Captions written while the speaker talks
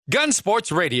Gun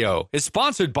Sports Radio is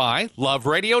sponsored by Love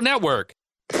Radio Network.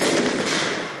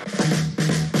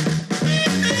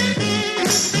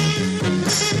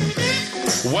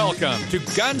 Welcome to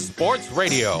Gun Sports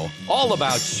Radio, all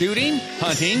about shooting,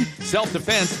 hunting,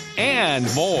 self-defense,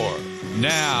 and more.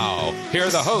 Now, here are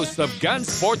the hosts of Gun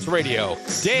Sports Radio,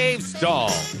 Dave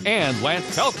Stahl and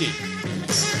Lance Pelkey.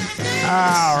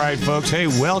 All right, folks. Hey,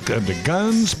 welcome to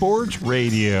Gun Sports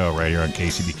Radio, right here on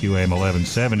KCBQ AM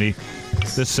 1170.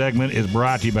 This segment is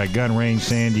brought to you by Gun Range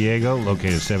San Diego,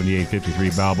 located 7853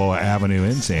 Balboa Avenue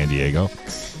in San Diego.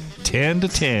 10 to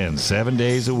 10, 7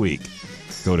 days a week.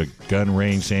 Go to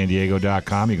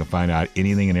gunrangesandiego.com. You can find out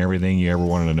anything and everything you ever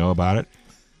wanted to know about it.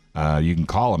 You can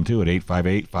call them, too, at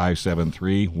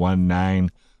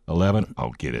 858-573-1911.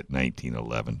 Oh, get it,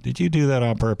 1911. Did you do that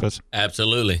on purpose?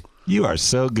 Absolutely. You are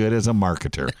so good as a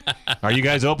marketer. Are you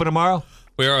guys open tomorrow?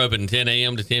 We are open 10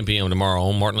 a.m. to 10 p.m. tomorrow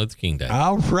on Martin Luther King Day.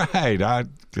 All right.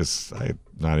 I'm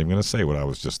not even going to say what I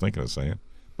was just thinking of saying.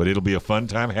 But it'll be a fun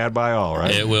time had by all,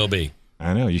 right? It will be.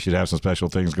 I know. You should have some special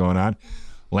things going on.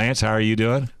 Lance, how are you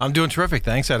doing? I'm doing terrific,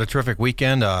 thanks. I had a terrific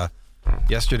weekend.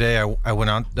 Yesterday, I went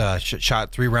out,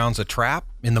 shot 3 rounds of trap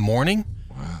in the morning.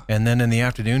 Wow. And then in the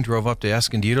afternoon, drove up to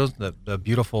Escondido, the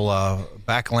beautiful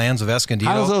backlands of Escondido.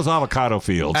 How's those avocado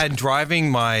fields? And driving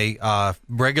my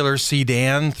regular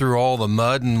sedan through all the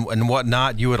mud and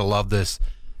whatnot, you would have loved this.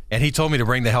 And he told me to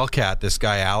bring the Hellcat, this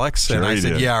guy Alex. Sure, and I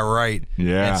said, did. yeah, right.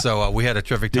 Yeah. And so we had a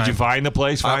terrific time. Did you find the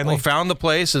place finally? I found the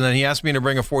place, and then he asked me to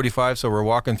bring a .45, so we're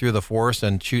walking through the forest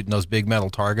and shooting those big metal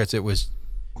targets. It was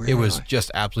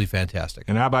just absolutely fantastic.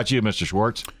 And how about you, Mr.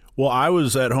 Schwartz? Well, I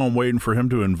was at home waiting for him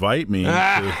to invite me.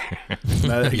 I guess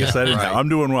I didn't. Right. I'm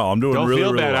doing well. I'm doing Don't really,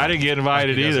 feel really bad. well. I didn't get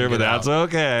invited either, but that's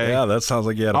okay. Yeah, that sounds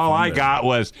like you had a All fun I day. got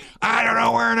was, I don't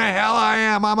know where in the hell I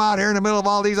am. I'm out here in the middle of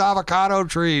all these avocado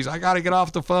trees. I got to get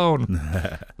off the phone.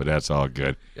 But that's all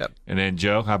good. Yep. And then,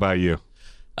 Joe, how about you?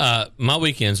 My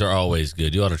weekends are always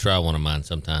good. You ought to try one of mine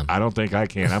sometime. I don't think I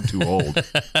can. I'm too old.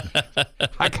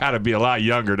 I got to be a lot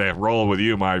younger to roll with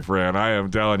you, my friend. I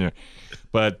am telling you.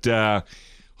 But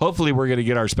hopefully we're going to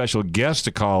get our special guest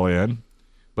to call in.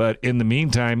 But in the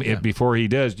meantime, before he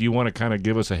does, do you want to kind of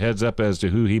give us a heads up as to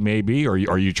who he may be, or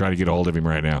are you trying to get a hold of him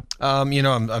right now?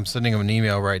 I'm sending him an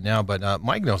email right now, but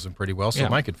Mike knows him pretty well, so Yeah.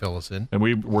 Mike could fill us in. And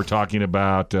we're talking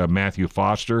about Matthew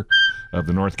Foster of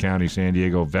the North County San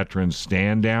Diego Veterans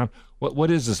Stand Down. What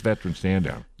is this Veteran Stand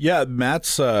Down? Yeah,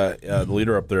 Matt's the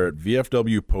leader up there at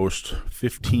VFW Post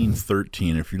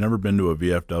 1513. If you've never been to a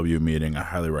VFW meeting, I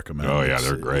highly recommend it. Oh, yeah,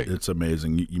 they're great. It's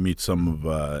amazing. You meet some of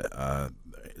the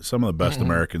best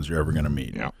Americans you're ever going to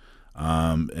meet. Yeah.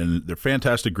 And they're a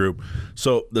fantastic group.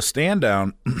 So the Stand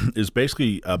Down is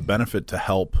basically a benefit to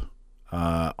help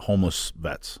homeless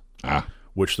vets,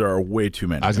 which there are way too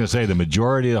many. I was going to say the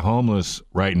majority of the homeless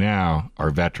right now are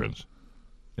veterans.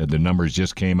 The numbers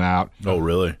just came out. Oh,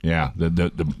 really? Yeah,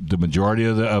 the majority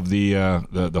of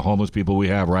the homeless people we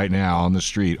have right now on the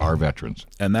street are veterans,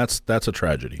 And that's a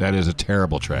tragedy. That is a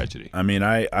terrible tragedy. I mean,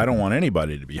 I don't want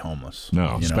anybody to be homeless.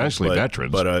 No, especially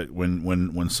veterans. But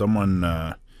when someone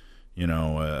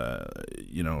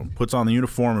puts on the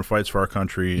uniform and fights for our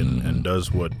country and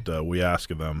does what we ask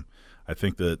of them, I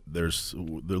think that there's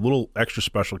the little extra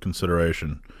special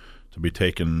consideration to be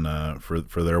taken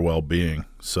for their well-being.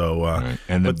 So, right.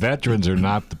 And the veterans are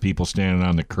not the people standing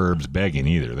on the curbs begging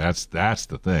either. That's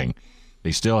the thing.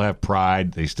 They still have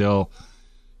pride. They still,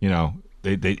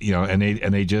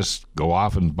 they just go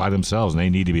off and by themselves, and they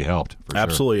need to be helped. For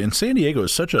absolutely. Sure. And San Diego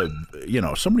is such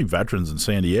so many veterans in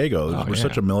San Diego. We're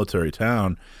such a military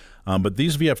town. But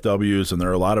these VFWs, and there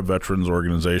are a lot of veterans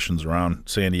organizations around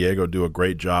San Diego, do a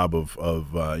great job of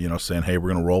saying, hey,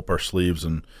 we're going to roll up our sleeves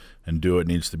and do what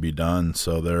needs to be done.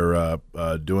 So they're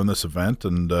doing this event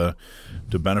and to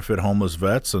benefit homeless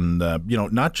vets, and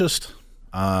not just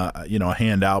a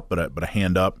hand out, but a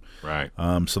hand up. Right.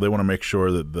 So they want to make sure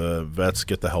that the vets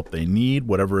get the help they need,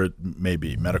 whatever it may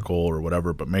be, medical or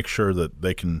whatever, but make sure that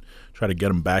they can try to get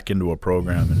them back into a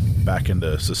program and back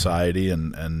into society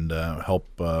and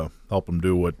help them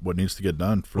do what needs to get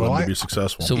done for them to be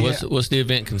successful. So what's the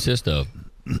event consist of?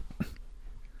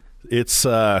 It's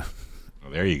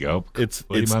there you go. It's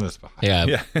Put him on the spot.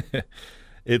 Yeah.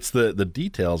 It's the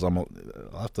details. I'll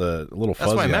have to a little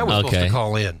fuzzy. That's why Matt was supposed Okay. to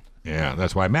call in. Yeah,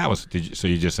 that's why Matt was. So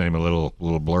you just sent him a little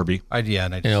blurby?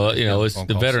 And I It's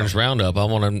the Veterans Roundup. I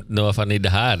want to know if I need to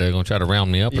hide. They're going to try to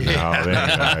round me up or not. Oh,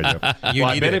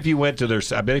 I bet if you went to their,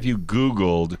 I bet if you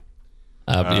Googled,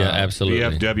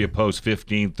 absolutely. VFW Post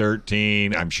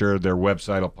 1513, I'm sure their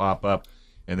website will pop up,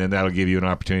 and then that'll give you an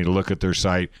opportunity to look at their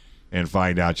site and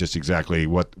find out just exactly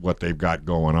what they've got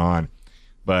going on.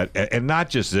 But and not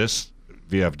just this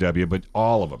VFW, but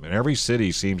all of them. And every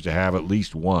city seems to have at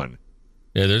least one.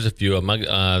 Yeah, there's a few of them.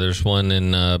 There's one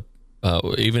in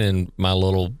even in my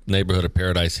little neighborhood of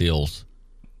Paradise Hills.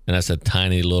 And that's a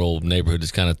tiny little neighborhood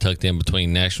that's kind of tucked in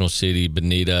between National City,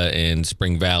 Bonita, and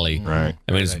Spring Valley. Right.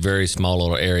 I mean, it's a very small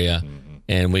little area.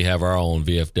 And we have our own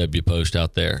VFW post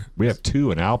out there. We have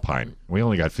 2 in Alpine. We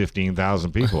only got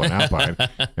 15,000 people in Alpine,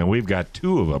 and we've got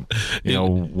 2 of them. You know,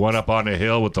 one up on the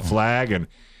hill with the flag, and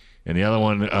the other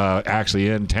one actually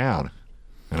in town.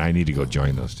 And I need to go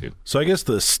join those 2. So I guess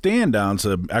the stand down's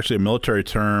actually a military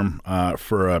term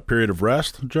for a period of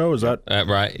rest, Joe. Is that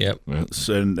right? Yep.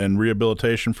 And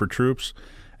rehabilitation for troops.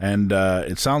 And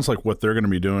it sounds like what they're going to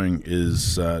be doing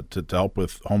is to help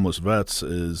with homeless vets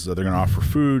is they're going to offer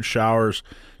food, showers,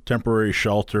 temporary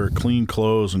shelter, clean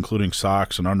clothes, including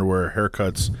socks and underwear,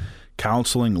 haircuts,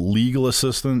 counseling, legal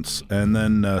assistance, and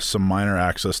then some minor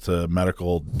access to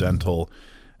medical, dental,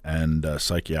 and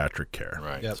psychiatric care.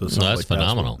 Right. Yep. So that's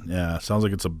phenomenal. It sounds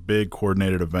like it's a big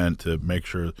coordinated event to make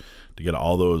sure to get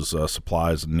all those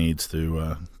supplies and needs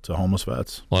to homeless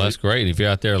vets. Well, that's great. If you're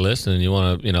out there listening, you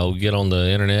want to, get on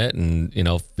the internet and,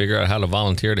 figure out how to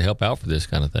volunteer to help out for this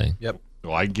kind of thing. Yep.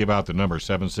 Well, I can give out the number,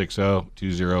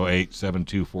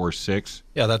 760-208-7246.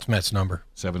 Yeah, that's Matt's number.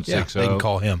 760. Yeah, they can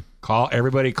call him.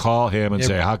 Everybody call him and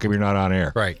say, how come you're not on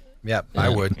air? Right. Yep, I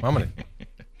would. I'm going to.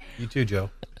 You too,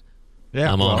 Joe.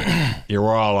 Yeah, I'm on it.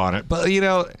 We're all on it. But,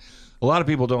 a lot of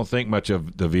people don't think much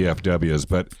of the VFWs,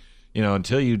 but,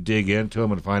 until you dig into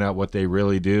them and find out what they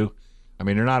really do, I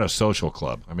mean, they're not a social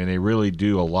club. I mean, they really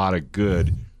do a lot of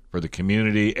good for the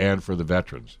community and for the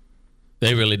veterans.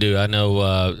 They really do. I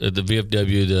know the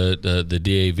VFW, the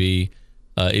DAV,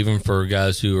 even for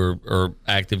guys who are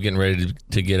active, getting ready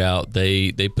to get out,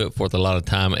 they put forth a lot of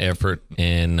time, effort,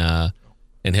 and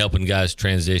helping guys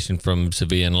transition from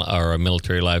civilian or a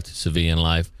military life to civilian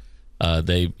life.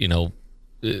 They do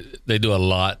a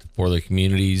lot for the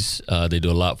communities. They do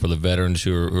a lot for the veterans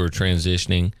who are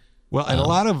transitioning. Well, and a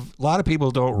lot of people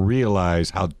don't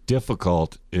realize how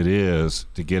difficult it is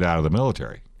to get out of the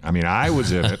military. I mean, I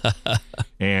was in it,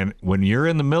 and when you're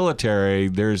in the military,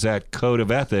 there's that code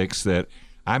of ethics that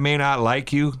I may not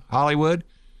like you, Hollywood,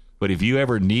 but if you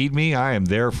ever need me, I am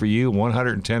there for you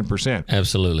 110%.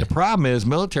 Absolutely. The problem is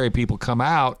military people come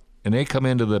out, and they come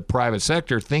into the private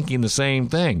sector thinking the same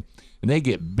thing, and they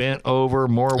get bent over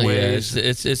more ways. Yeah,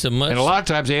 it's a much, and a lot of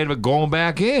times they end up going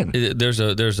back in.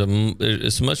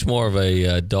 It's much more of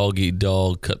a dog eat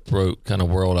dog, cutthroat kind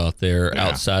of world out there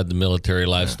outside the military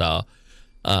lifestyle.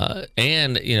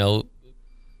 And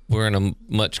we're in a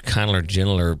much kinder,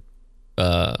 gentler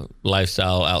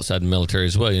lifestyle outside the military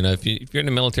as well. If you're in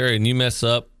the military and you mess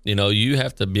up, you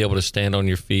have to be able to stand on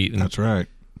your feet. And, that's right.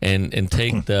 And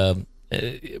take the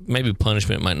maybe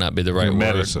punishment might not be the right word.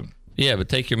 Medicine. Yeah, but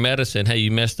take your medicine. Hey,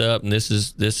 you messed up, and this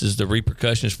is the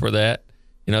repercussions for that.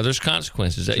 There's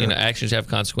consequences. Sure. Actions have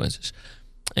consequences.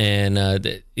 And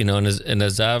and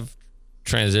as I've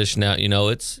transitioned out,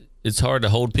 it's hard to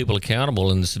hold people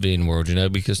accountable in the civilian world,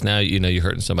 because now you're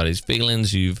hurting somebody's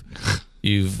feelings. You've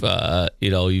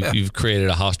created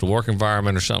a hostile work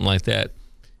environment or something like that,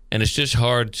 and it's just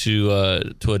hard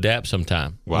to adapt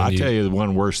sometime. Well, I'll tell you the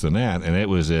one worse than that, and it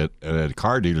was at a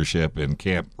car dealership in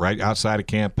right outside of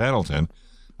Camp Pendleton.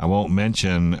 I won't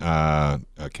mention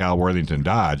Cal Worthington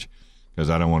Dodge because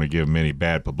I don't want to give them any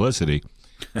bad publicity.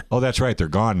 Oh, that's right, they're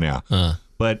gone now.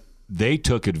 But they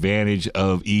took advantage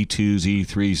of E2s,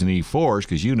 E3s, and E4s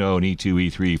because an E2,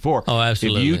 E3, E4. Oh,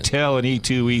 absolutely. If you tell an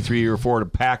E2, E3, or 4 to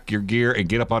pack your gear and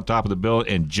get up on top of the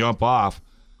building and jump off,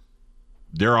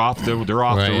 they're off the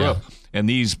roof. And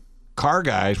these car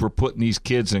guys were putting these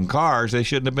kids in cars they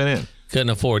shouldn't have been in.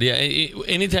 Couldn't afford. Yeah.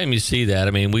 Anytime you see that,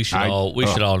 I mean, we should all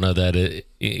know that.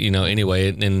 Anyway,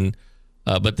 and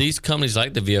but these companies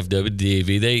like the VFW,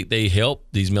 DAV, they help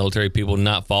these military people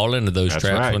not fall into those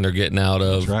traps when they're getting out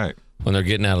of the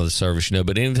service.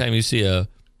 But anytime you see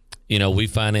we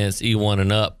finance E1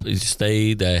 and up,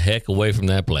 stay the heck away from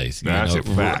that place. That's a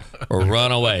fact. Or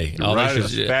run away. Run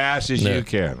as fast as you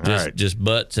can. All right. Just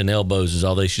butts and elbows is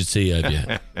all they should see of you.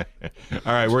 All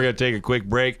right, we're going to take a quick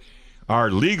break.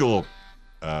 Our legal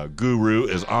guru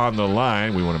is on the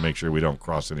line. We want to make sure we don't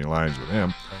cross any lines with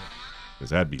him,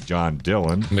 because that'd be John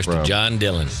Dillon. Mr. John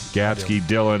Dillon. Gatsky,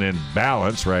 Dillon, and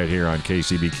Balance right here on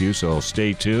KCBQ. So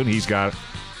stay tuned.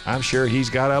 I'm sure he's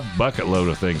got a bucket load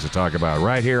of things to talk about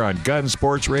right here on Gun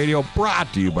Sports Radio,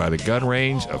 brought to you by the Gun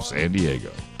Range of San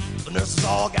Diego. The nurses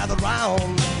all gathered round,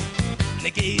 and they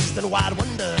gazed in wide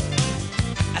wonder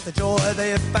at the joy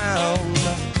they had found.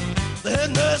 The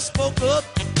head nurse spoke up,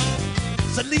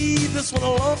 said, "Leave this one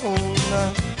alone."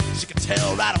 She could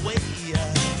tell right away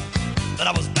that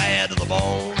I was bad to the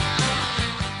bone.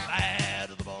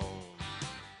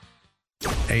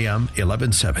 AM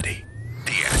 1170.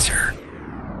 The Answer.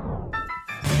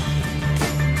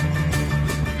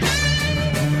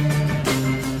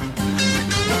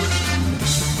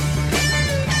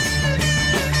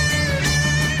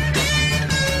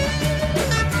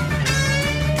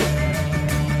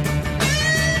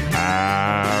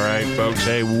 Folks,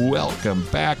 hey, welcome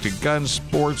back to Gun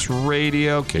Sports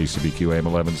Radio, KCBQ AM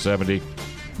 1170.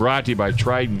 Brought to you by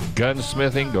Trident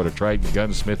Gunsmithing. Go to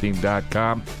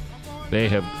TridentGunsmithing.com.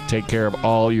 They take care of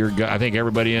all your guns. I think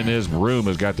everybody in this room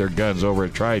has got their guns over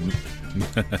at Trident.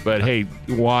 But, hey,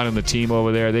 Juan and the team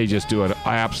over there, they just do an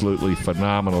absolutely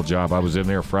phenomenal job. I was in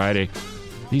there Friday.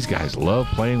 These guys love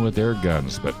playing with their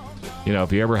guns, but you know,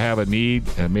 if you ever have a need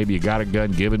and maybe you got a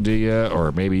gun given to you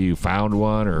or maybe you found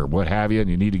one or what have you and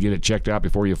you need to get it checked out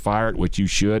before you fire it, which you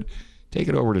should, take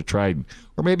it over to Trident.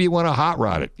 Or maybe you want to hot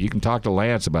rod it. You can talk to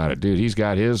Lance about it. Dude, he's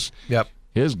got his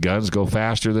guns go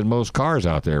faster than most cars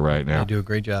out there right now. They do a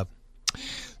great job.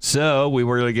 So we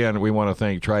want to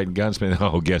thank Trident Gunsmith.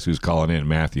 Oh, guess who's calling in?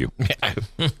 Matthew.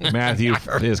 Matthew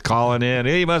is calling in.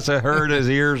 He must have heard his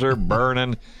ears are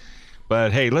burning.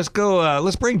 But, hey, let's go.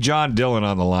 Let's bring John Dillon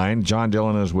on the line. John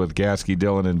Dillon is with Gasky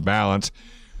Dillon and Balance.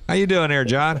 How you doing there,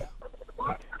 John?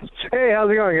 Hey, how's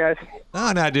it going, guys?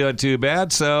 Oh, not doing too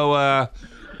bad. So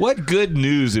what good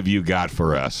news have you got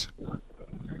for us?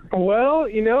 Well,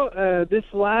 this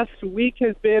last week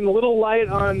has been a little light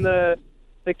on the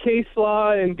case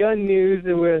law and gun news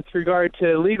with regard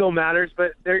to legal matters,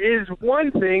 but there is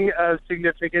one thing of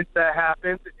significance that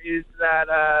happened is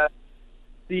that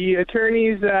the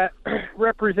attorneys that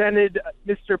represented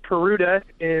Mr. Peruta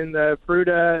in the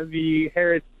Peruta v.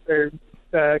 Harris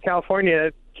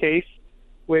California case,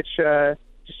 which,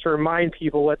 just to remind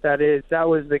people what that is, that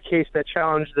was the case that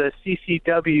challenged the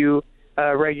CCW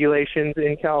regulations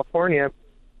in California.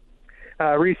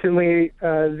 Recently,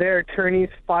 their attorneys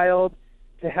filed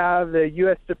to have the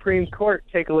U.S. Supreme Court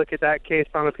take a look at that case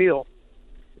on appeal.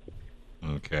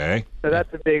 Okay. So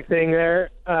that's a big thing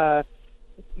there.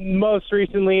 Most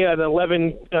recently, an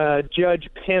 11-judge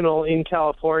panel in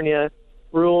California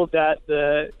ruled that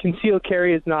the concealed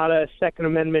carry is not a Second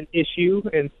Amendment issue,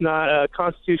 and it's not a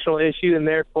constitutional issue, and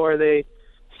therefore they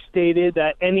stated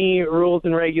that any rules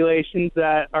and regulations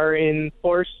that are in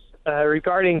force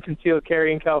regarding concealed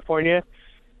carry in California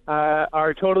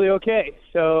are totally okay.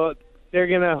 So they're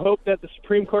going to hope that the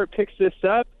Supreme Court picks this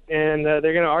up, and they're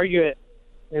going to argue it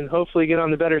and hopefully get on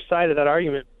the better side of that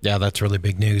argument. Yeah, that's really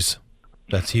big news.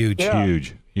 That's huge. Yeah.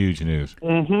 Huge news.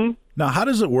 Mm-hmm. Now, how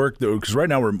does it work, though? Because right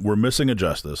now we're missing a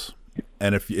justice,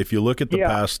 and if you look at the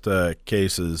past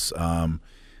cases,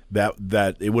 that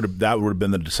would have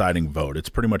been the deciding vote. It's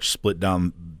pretty much split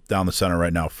down the center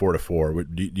right now,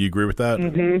 4-4. Do you agree with that?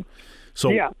 Mm-hmm. So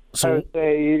I would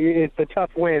say it's a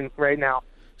tough win right now.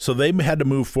 So they had to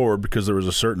move forward because there was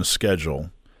a certain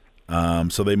schedule.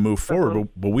 So they moved forward,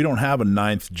 but we don't have a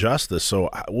ninth justice. So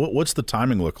what's the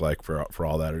timing look like for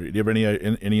all that? Do you have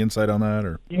any insight on that?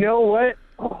 Or you know what?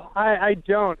 I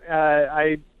don't.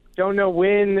 I don't know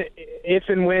if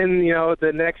and when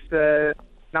the next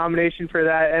nomination for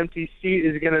that empty seat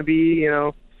is going to be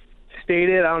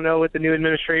stated. I don't know with the new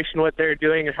administration what they're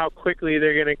doing and how quickly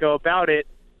they're going to go about it.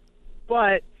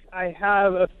 But I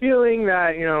have a feeling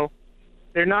that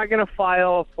they're not going to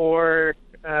file for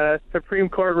Supreme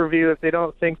Court review if they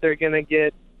don't think they're going to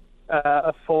get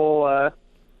a full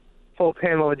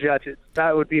panel of judges.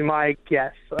 That would be my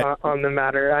guess on the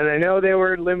matter. And I know they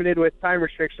were limited with time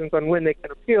restrictions on when they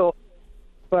can appeal,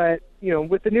 but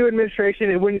with the new administration,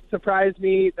 it wouldn't surprise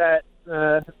me that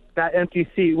that empty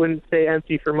seat wouldn't stay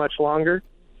empty for much longer,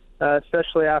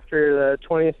 especially after the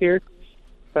 20th here.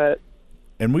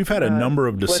 And we've had a number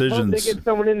of decisions. Let's hope they get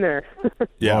someone in there.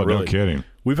 Yeah, really. No kidding.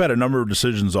 We've had a number of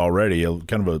decisions already,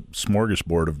 kind of a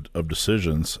smorgasbord of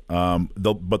decisions.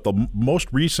 But the most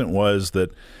recent was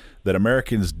that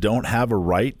Americans don't have a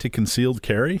right to concealed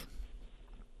carry.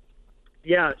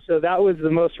 Yeah, so that was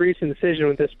the most recent decision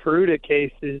with this Peruta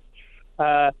case. Is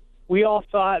we all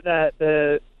thought that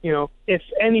if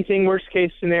anything, worst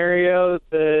case scenario,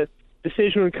 the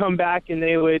decision would come back and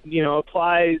they would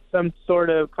apply some sort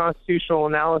of constitutional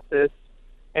analysis,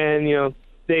 and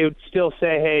they would still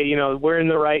say, hey, we're in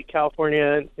the right.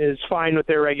 California is fine with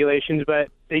their regulations, but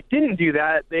they didn't do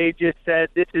that. They just said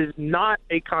this is not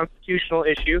a constitutional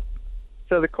issue.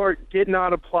 So the court did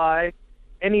not apply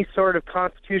any sort of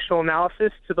constitutional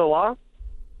analysis to the law.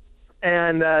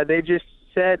 And they just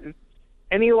said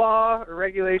any law or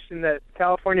regulation that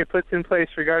California puts in place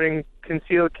regarding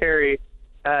concealed carry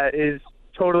is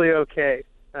totally okay,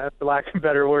 for lack of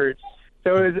better words.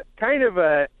 So it was kind of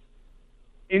a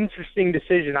interesting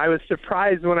decision. I was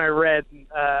surprised when I read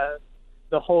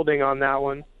the holding on that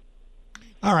one.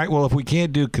 All right. Well, if we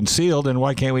can't do concealed, then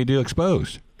why can't we do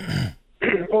exposed?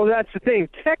 Well, that's the thing.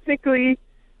 Technically,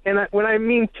 and when I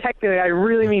mean technically, I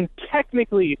really mean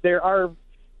technically, there are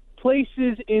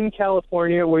places in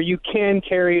California where you can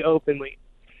carry openly.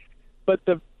 But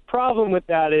the problem with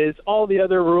that is all the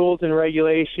other rules and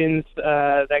regulations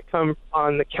that come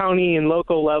on the county and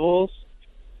local levels,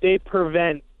 they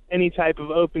prevent any type of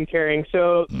open carrying.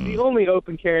 So the only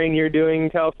open carrying you're doing in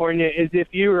California is if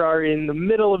you are in the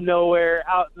middle of nowhere,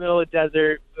 out in the middle of the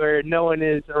desert, where no one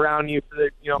is around you for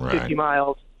the 50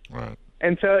 miles. Right.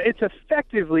 And so it's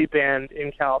effectively banned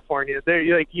in California.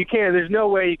 There's no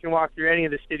way you can walk through any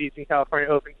of the cities in California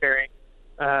open carrying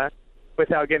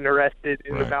without getting arrested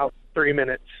in about 3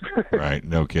 minutes. Right.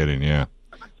 No kidding. Yeah.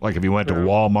 Like if you went to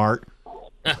Walmart,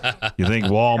 you think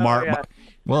Walmart? Yeah.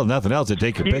 Well, if nothing else, they'd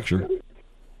take your picture.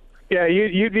 Yeah,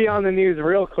 you'd be on the news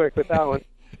real quick with that one.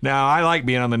 Now, I like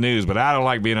being on the news, but I don't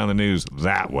like being on the news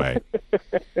that way.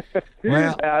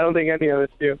 Well, I don't think any of us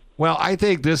do. Well, I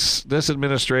think this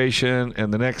administration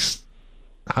and the next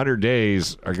 100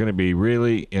 days are going to be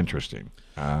really interesting.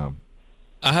 I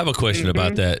have a question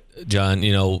about that, John.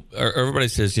 Everybody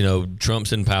says,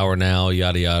 Trump's in power now,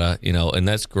 yada yada. And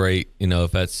that's great.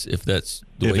 If that's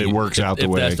the way it works out the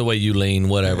way, if that's the way you lean,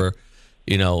 whatever.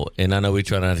 And I know we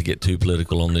try not to get too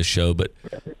political on this show, but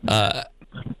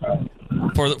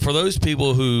for those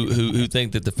people who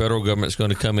think that the federal government's going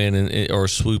to come in or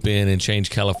swoop in and change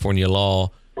California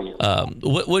law,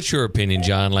 what's your opinion,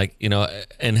 John?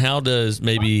 And how does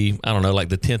maybe, I don't know, like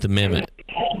the 10th Amendment,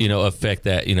 affect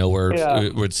that?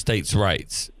 Where it's states'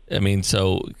 rights. I mean,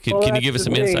 so can you give us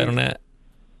some insight on that?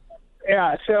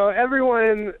 Yeah, so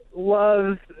everyone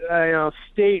loves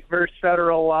state versus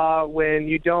federal law when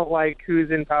you don't like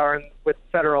who's in power with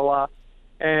federal law,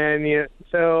 and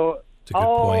so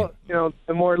all the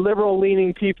more liberal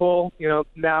leaning people,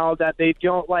 now that they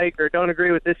don't like or don't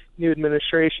agree with this new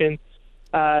administration,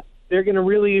 they're going to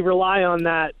really rely on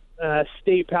that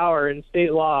state power and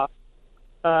state law,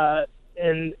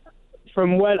 and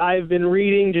from what I've been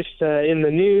reading just in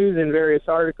the news and various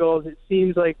articles, it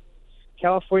seems like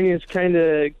California is kind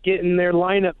of getting their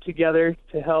lineup together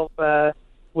to help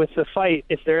with the fight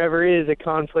if there ever is a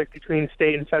conflict between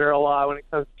state and federal law when it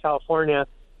comes to California.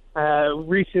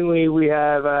 Recently, we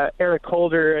have Eric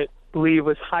Holder, I believe,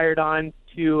 was hired on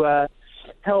to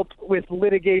help with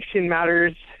litigation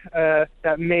matters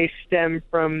that may stem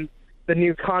from the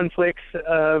new conflicts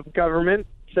of government.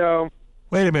 So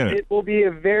wait a minute. It will be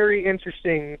a very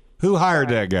interesting. Who hired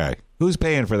that guy? Who's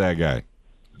paying for that guy?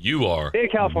 You are. In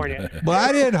California. Well,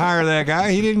 I didn't hire that guy.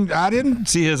 I didn't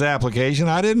see his application.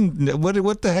 I didn't.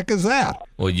 What the heck is that?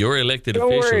 Well, your elected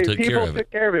Don't official worry, took care people of took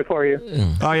it. care of it for you.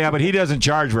 Oh yeah, but he doesn't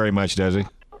charge very much, does he?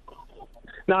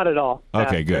 Not at all.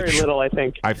 Okay, good. Very little, I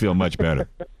think. I feel much better.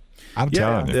 I'm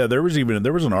telling you. Yeah, there was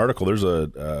an article. There's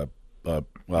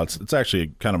it's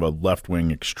actually kind of a left-wing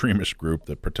extremist group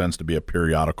that pretends to be a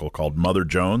periodical called Mother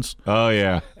Jones. Oh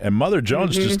yeah. And Mother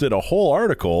Jones just did a whole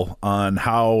article on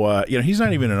how he's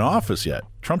not even in office yet.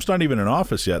 Trump's not even in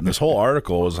office yet, and this whole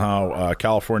article is how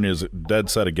California is dead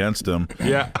set against him.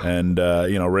 Yeah. And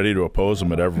ready to oppose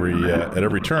him at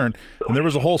every turn. And there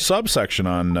was a whole subsection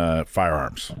on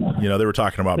firearms. They were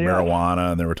talking about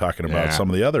marijuana, and they were talking about some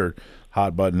of the other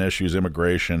hot button issues,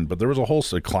 immigration, but there was a whole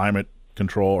climate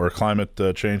control or climate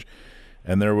change,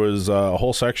 and there was a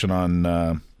whole section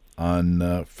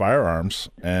on firearms,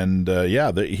 and he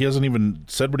hasn't even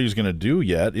said what he's going to do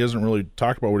yet. He hasn't really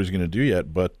talked about what he's going to do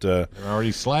yet, but they're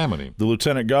already slamming him. The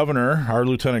our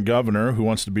lieutenant governor, who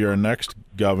wants to be our next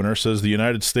governor, says the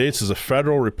United States is a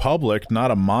federal republic,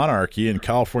 not a monarchy, and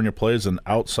California plays an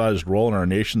outsized role in our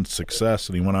nation's success.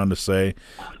 And he went on to say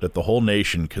that the whole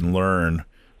nation can learn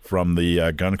from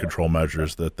the gun control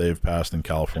measures that they've passed in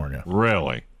California.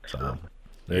 Really? So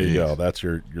there you go. That's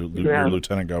your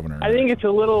lieutenant governor. I think it's a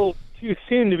little too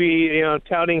soon to be,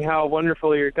 touting how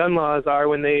wonderful your gun laws are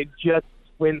when they just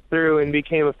went through and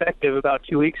became effective about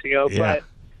 2 weeks ago. Yeah. But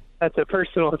that's a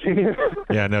personal opinion.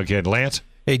 Yeah, no kid. Lance?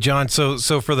 Hey, John. So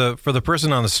for the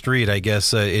person on the street, I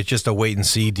guess it's just a wait and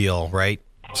see deal, right?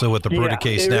 So with the Pruitt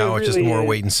case now, it's just more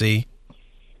wait and see.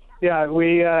 Yeah,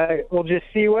 we'll just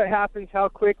see what happens, how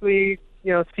quickly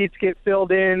seats get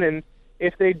filled in, and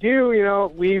if they do,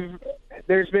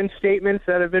 there's been statements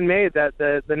that have been made that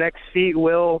the next seat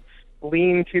will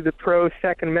lean to the pro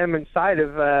Second Amendment side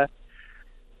of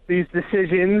these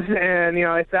decisions, and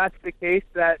if that's the case,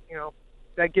 that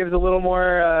that gives a little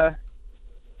more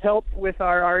help with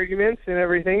our arguments and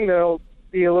everything. They'll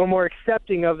be a little more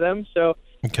accepting of them. So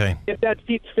okay, if that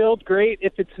seat's filled, great.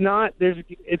 If it's not,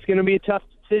 it's going to be a tough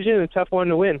decision and a tough one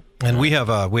to win. And we have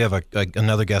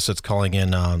another guest that's calling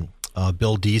in,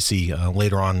 Bill Deasy,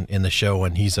 later on in the show,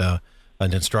 and he's an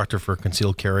instructor for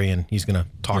concealed carry, and he's going to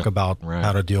talk about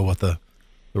how to deal with the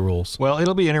rules. Well,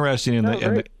 it'll be interesting,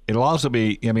 and it'll also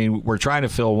be. I mean, we're trying to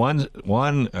fill one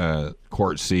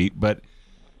court seat, but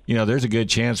there's a good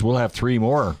chance we'll have 3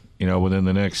 more. Within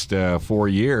the next 4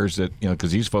 years, that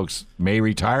because these folks may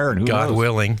retire, and who knows?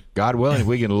 God willing, if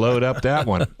we can load up that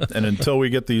one. And until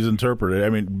we get these interpreted, I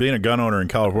mean, being a gun owner in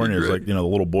California is like the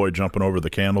little boy jumping over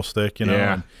the candlestick.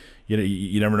 And,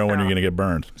 you never know when you're going to get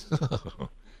burned.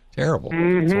 Terrible.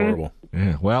 It's horrible.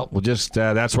 Yeah. Well, we'll just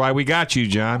that's why we got you,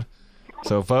 John.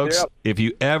 So, folks, if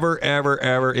you ever,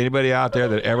 anybody out there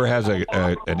that ever has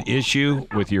an issue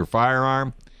with your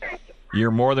firearm, you're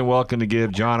more than welcome to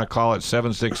give John a call at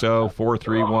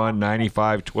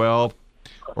 760-431-9512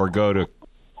 or go to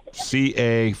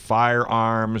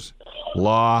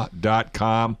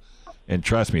cafirearmslaw.com. And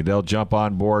trust me, they'll jump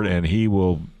on board and he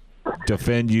will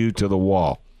defend you to the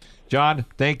wall. John,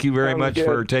 thank you very much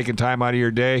for taking time out of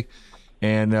your day.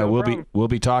 And we'll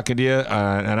be talking to you.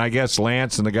 And I guess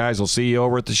Lance and the guys will see you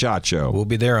over at the SHOT Show. We'll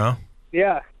be there, huh?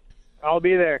 Yeah, I'll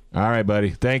be there. All right, buddy.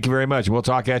 Thank you very much. We'll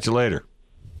talk at you later.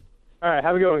 All right,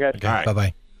 have a good one, guys. Okay, all right.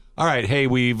 Bye-bye. All right, hey,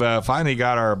 we've finally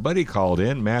got our buddy called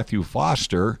in, Matthew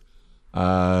Foster.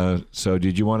 So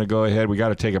did you want to go ahead? We got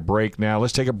to take a break now.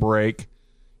 Let's take a break,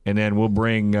 and then we'll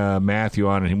bring Matthew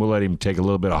on, and we'll let him take a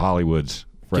little bit of Hollywood's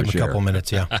fresh Give him a couple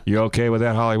minutes, yeah. You okay with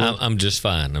that, Hollywood? I'm just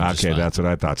fine. Okay, that's what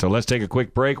I thought. So let's take a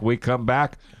quick break. We come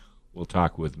back. We'll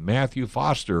talk with Matthew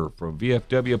Foster from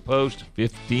VFW Post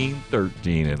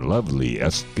 1513 in lovely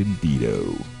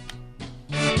Escondido.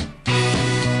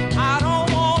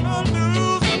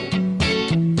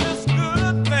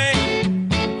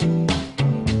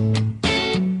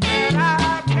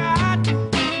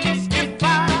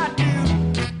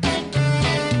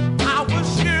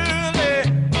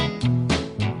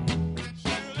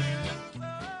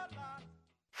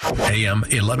 AM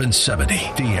 1170,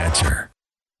 The Answer.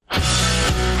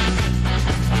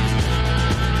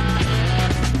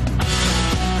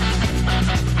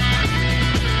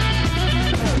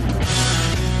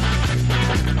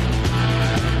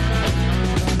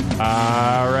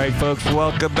 All right, folks,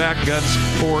 welcome back. Gun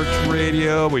Sports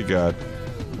Radio. We got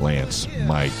Lance,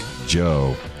 Mike,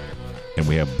 Joe, and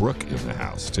we have Brooke in the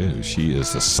house, too. She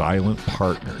is the silent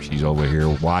partner. She's over here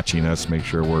watching us, make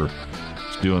sure we're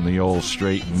doing the old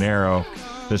straight and narrow.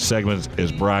 This segment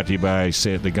is brought to you by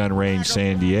the Gun Range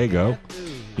San Diego.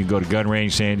 You can go to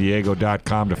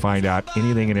gunrangesandiego.com to find out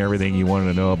anything and everything you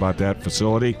wanted to know about that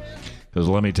facility. Because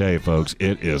let me tell you, folks,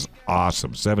 it is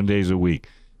awesome. 7 days a week,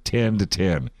 10 to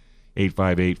 10.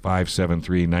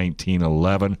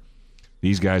 858-573-1911.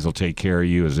 These guys will take care of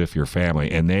you as if you're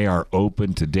family. And they are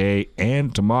open today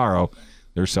and tomorrow.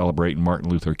 They're celebrating Martin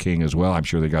Luther King as well. I'm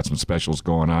sure they got some specials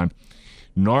going on.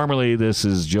 Normally, this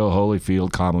is Joe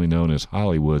Holyfield, commonly known as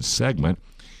Hollywood's segment.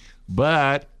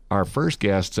 But our first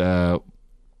guest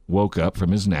woke up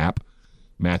from his nap,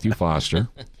 Matthew Foster,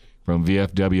 from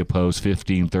VFW Post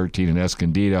 1513 in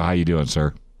Escondido. How you doing,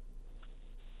 sir?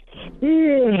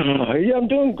 Yeah, I'm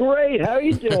doing great. How are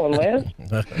you doing, Lance?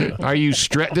 Are you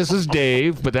This is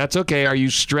Dave, but that's okay. Are you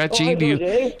stretching?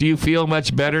 Do you feel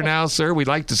much better now, sir? We'd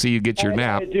like to see you get your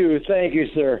nap. I do. Thank you,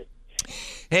 sir.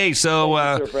 Hey, so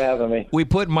Thank you, sir, for having me. We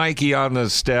put Mikey on the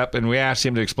step, and we asked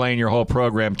him to explain your whole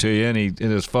program to you, and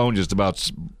his phone just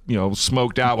about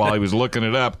smoked out while he was looking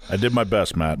it up. I did my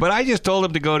best, Matt. But I just told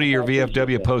him to go to your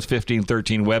VFW Post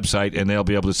 1513 website, and they'll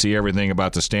be able to see everything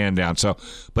about the stand down. So,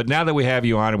 but now that we have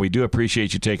you on, and we do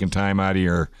appreciate you taking time out of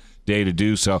your day to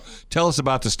do so, tell us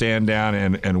about the stand down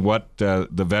and what the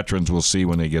veterans will see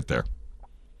when they get there.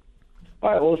 All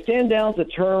right, well, stand down's a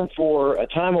term for a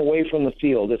time away from the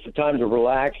field. It's a time to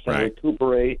relax and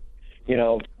recuperate,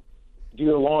 do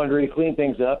your laundry, clean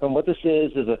things up. And what this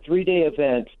is a 3-day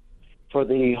event for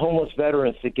the homeless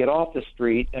veterans to get off the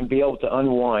street and be able to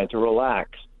unwind, to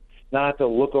relax, not have to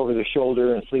look over their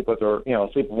shoulder and sleep with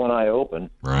sleep with one eye open.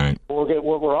 Right.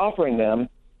 What we're offering them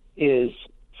is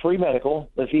free medical.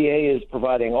 The VA is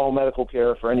providing all medical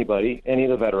care for anybody, any of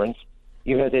the veterans,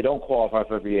 even if they don't qualify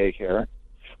for VA care.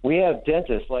 We have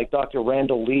dentists like Dr.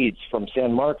 Randall Leeds from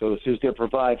San Marcos, who's going to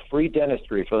provide free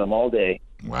dentistry for them all day.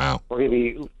 Wow.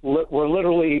 We're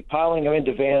literally piling them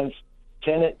into vans,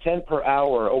 10 per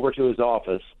hour, over to his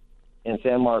office in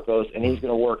San Marcos, and he's going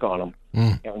to work on them.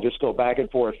 And just go back and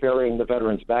forth, ferrying the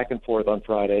veterans back and forth on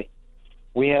Friday.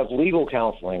 We have legal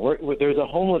counseling. There's a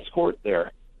homeless court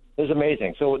there. It's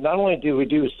amazing. So not only do we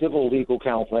do civil legal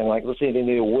counseling, like let's say they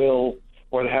need a will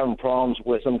or they're having problems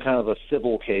with some kind of a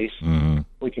civil case,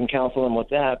 we can counsel them with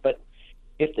that. But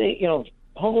if they,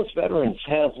 homeless veterans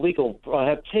have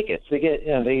have tickets. They get,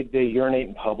 they urinate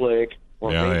in public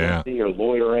or vagrancy or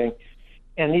loitering,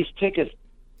 and these tickets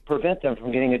prevent them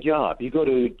from getting a job. You go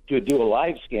to do a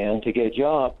live scan to get a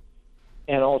job,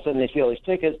 and all of a sudden they see all these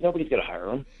tickets. Nobody's going to hire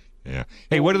them. Yeah.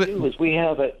 Hey, what are do is we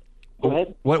have it. Go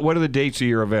ahead. What are the dates of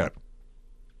your event?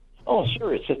 Oh,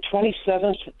 sure. It's the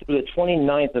 27th through the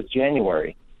 29th of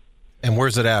January. And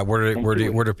where's it at? Where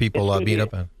do people meet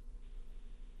up at?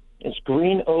 It's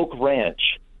Green Oak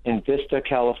Ranch in Vista,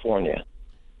 California.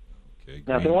 Okay,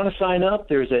 now, if they want to sign up,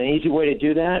 there's an easy way to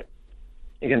do that.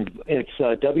 It's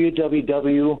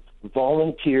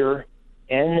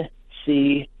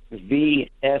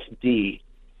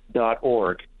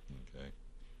www.volunteerncvsd.org.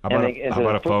 Okay. How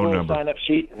about a phone number? Sign up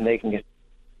sheet, and they can get.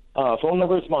 Phone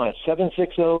number is mine,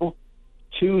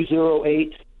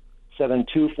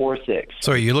 760-208-7246.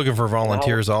 So are you looking for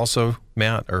volunteers also,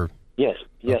 Matt? Or Yes,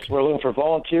 okay. We're looking for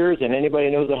volunteers, and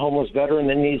anybody knows a homeless veteran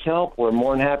that needs help, we're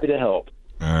more than happy to help.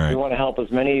 All right. We want to help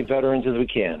as many veterans as we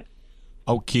can.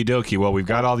 Okie dokie. Well, we've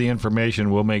got all the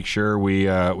information. We'll make sure we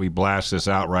blast this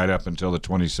out right up until the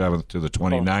 27th to the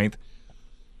 29th.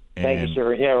 Thank you,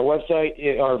 sir. Yeah, our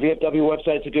website, our VFW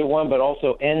website's a good one, but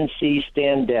also NC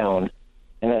Stand Down,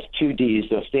 and that's 2 Ds,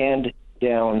 so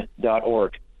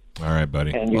standdown.org. All right,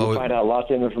 buddy. And you can find out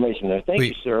lots of information there. Thank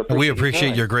you, sir. We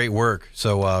appreciate your great work.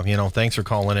 So, thanks for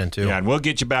calling in, too. Yeah, and we'll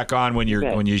get you back on when you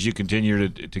continue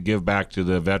to give back to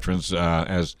the veterans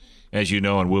as you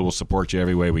know, and we will support you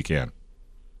every way we can.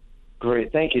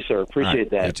 Great. Thank you, sir. Appreciate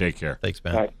that. You take care. Thanks,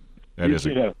 man. All right.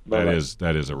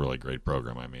 That is a really great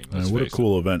program. I mean, what a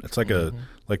cool event! It's like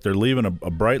like they're leaving a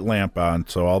bright lamp on,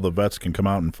 so all the vets can come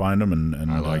out and find them,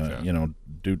 and I like that.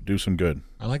 Do some good.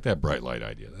 I like that bright light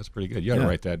idea. That's pretty good. You got to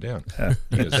write that down.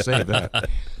 You got to save that.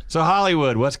 So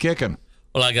Hollywood, what's kicking?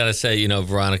 Well, I got to say,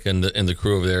 Veronica and the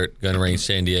crew over there at Gun Range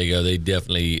San Diego, they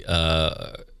definitely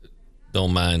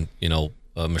don't mind,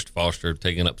 Mr. Foster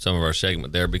taking up some of our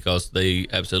segment there because they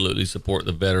absolutely support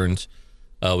the veterans.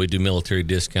 We do military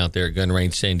discount there at Gun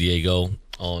Range San Diego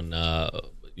on,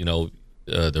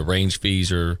 the range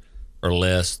fees are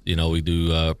less. We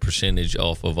do a percentage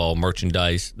off of all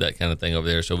merchandise, that kind of thing over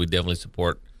there. So we definitely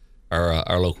support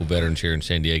our local veterans here in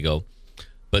San Diego.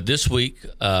 But this week,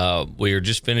 we are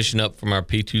just finishing up from our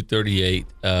P238.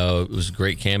 It was a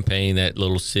great campaign, that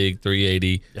little SIG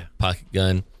 380 pocket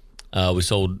gun. We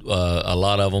sold a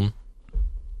lot of them.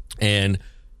 And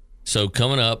so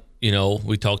coming up,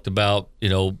 we talked about,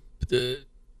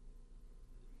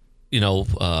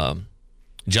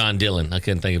 John Dillon. I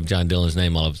couldn't think of John Dillon's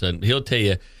name all of a sudden. He'll tell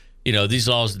you, these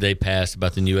laws that they passed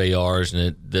about the new ARs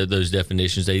and those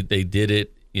definitions, they did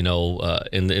it, in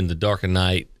the dark of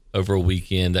night over a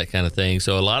weekend, that kind of thing.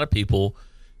 So a lot of people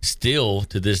still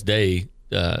to this day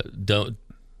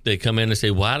they come in and say,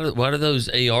 why do those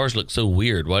ARs look so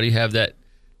weird? Why do you have that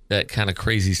kind of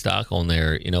crazy stock on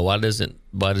there? Why doesn't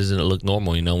it look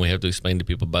normal? We have to explain to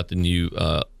people about the new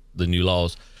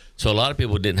laws. So a lot of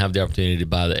people didn't have the opportunity to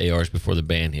buy the ARs before the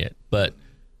ban hit. But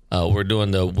we're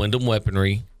doing the Wyndham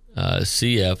Weaponry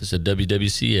CF. It's a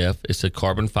WWCF. It's a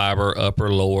carbon fiber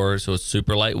upper lower, so it's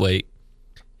super lightweight.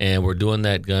 And we're doing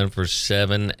that gun for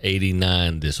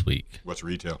 $789 this week. What's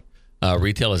retail?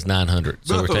 Retail is $900.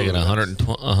 So we're taking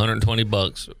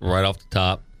 $120 right off the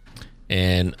top.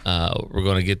 And we're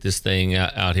going to get this thing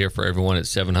out here for everyone at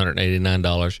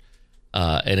 $789.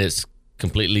 And it's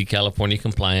completely California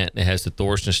compliant. It has the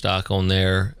Thorson stock on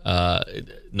there,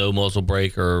 no muzzle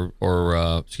brake or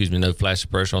no flash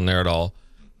suppressor on there at all.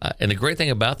 And the great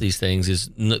thing about these things is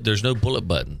there's no bullet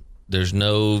button. There's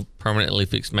no permanently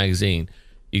fixed magazine.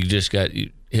 You just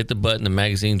you hit the button, the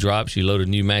magazine drops, you load a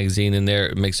new magazine in there.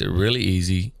 It makes it really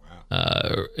easy.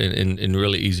 And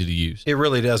really easy to use. It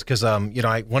really does because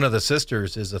one of the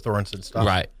sisters is a Thorson stock,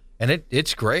 right? And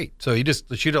it's great. So you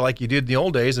just shoot it like you did in the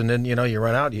old days, and then you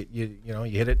run out, you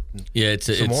hit it.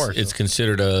 It's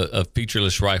considered a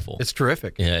featureless rifle. It's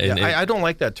terrific. Yeah, I don't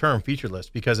like that term featureless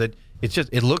because it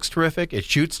looks terrific, it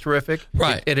shoots terrific,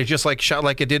 right? And it just shot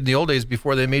like it did in the old days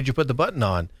before they made you put the button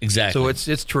on. Exactly. So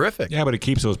it's terrific. Yeah, but it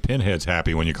keeps those pinheads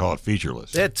happy when you call it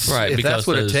featureless. It's right because that's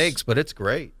what it takes, but it's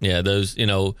great. Yeah, those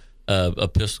a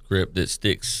pistol grip that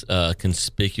sticks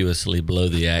conspicuously below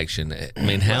the action. I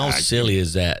mean, how silly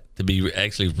is that to be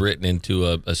actually written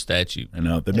into a statute? I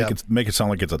know they make it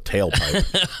sound like it's a tailpipe.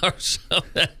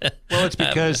 Well, it's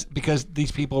because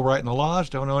these people writing the laws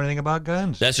don't know anything about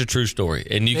guns. That's a true story,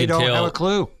 and they don't have a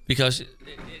clue because.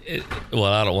 I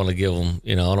don't want to give them.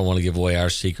 I don't want to give away our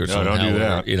secrets on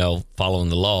how we're, following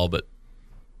the law, but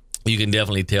you can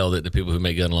definitely tell that the people who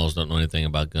make gun laws don't know anything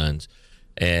about guns,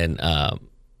 and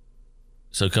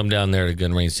So come down there to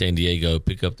Gun Range San Diego,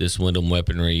 pick up this Wyndham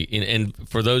weaponry. And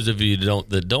for those of you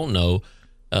that don't know,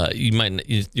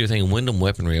 you're thinking Wyndham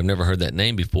Weaponry. I've never heard that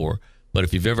name before. But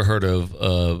if you've ever heard of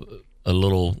a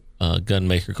little gun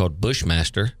maker called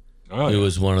Bushmaster, who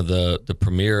was one of the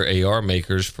premier AR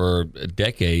makers for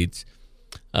decades,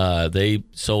 they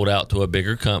sold out to a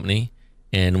bigger company.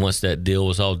 And once that deal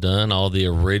was all done, all the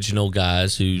original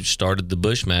guys who started the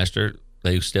Bushmaster,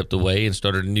 they stepped away and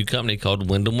started a new company called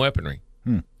Wyndham Weaponry.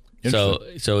 So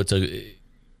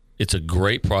it's a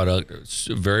great product. It's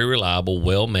very reliable,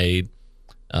 well made.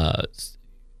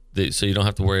 So you don't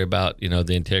have to worry about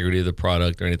the integrity of the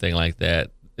product or anything like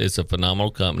that. It's a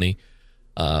phenomenal company.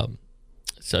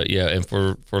 So yeah, and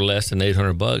for less than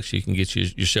 $800, you can get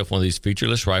yourself one of these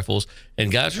featureless rifles.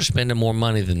 And guys are spending more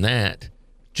money than that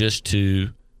just to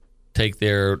take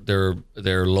their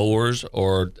lowers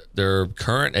or their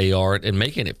current AR and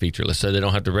making it featureless, so they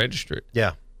don't have to register it.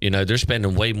 Yeah, they're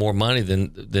spending way more money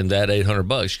than that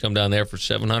 $800. You come down there for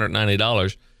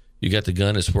 $790. You got the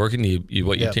gun, it's working. You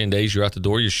wait your 10 days, you're out the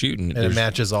door, you're shooting. And it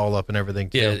matches all up and everything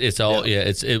too. Yeah, it's all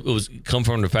it was come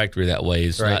from the factory that way.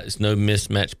 It's no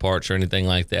mismatched parts or anything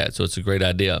like that. So it's a great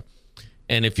idea.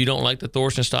 And if you don't like the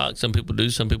Thorson stock, some people do,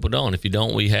 some people don't. If you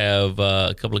don't, we have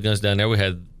a couple of guns down there. We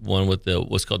had one with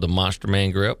what's called the Monster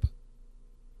Man grip.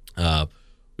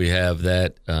 We have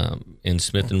that in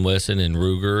Smith & Wesson and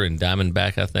Ruger and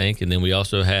Diamondback, I think. And then we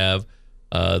also have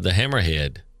the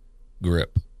Hammerhead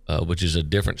grip, which is a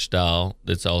different style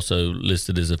that's also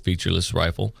listed as a featureless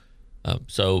rifle.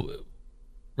 So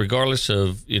regardless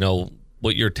of,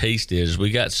 what your taste is,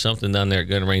 we got something down there at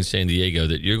Gun Range San Diego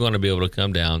that you're going to be able to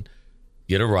come down,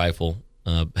 get a rifle,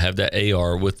 have that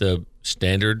AR with the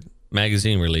standard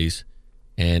magazine release,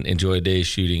 and enjoy a day of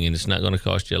shooting. And it's not going to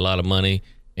cost you a lot of money,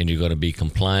 and you're going to be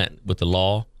compliant with the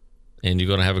law, and you're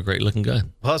going to have a great looking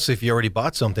gun. Plus, if you already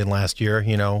bought something last year,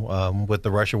 with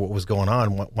the rush of what was going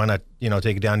on, why not,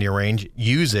 take it down to your range,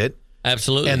 use it.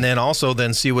 Absolutely. And then also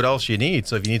see what else you need.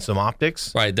 So if you need some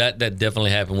optics. Right. That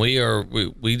definitely happened.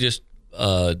 We just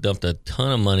dumped a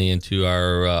ton of money into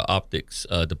our optics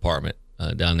department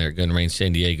down there at Gun Range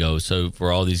San Diego. So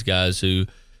for all these guys who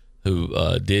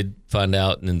did find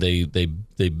out and they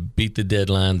beat the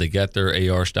deadline, they got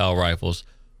their AR style rifles.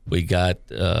 We got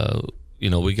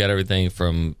we got everything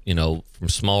from from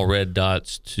small red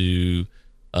dots to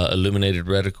illuminated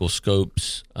reticle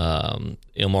scopes,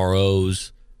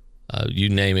 MROs, you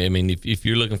name it. I mean, if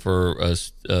you're looking for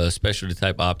a specialty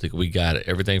type optic, we got it.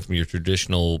 Everything from your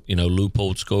traditional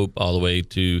loophole scope all the way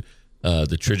to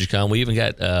the Trijicon. We even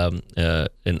got an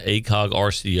ACOG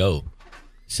RCO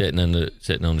sitting on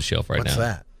the shelf right now. What's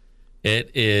that?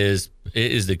 It is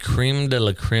the creme de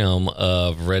la creme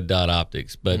of red dot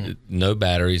optics, but no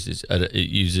batteries. It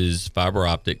uses fiber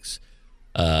optics,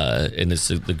 and it's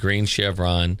the green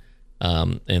chevron,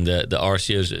 and the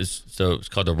RCO so it's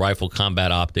called the Rifle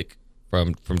Combat Optic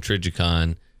from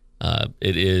Trijicon.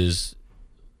 It is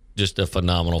just a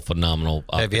phenomenal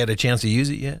optic. Have you had a chance to use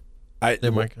it yet? I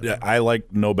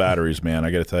like no batteries, man.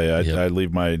 I got to tell you, I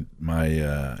leave my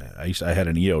I had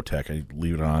an EOTech. I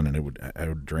leave it on, and I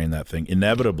would drain that thing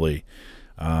inevitably.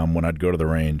 When I'd go to the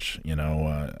range,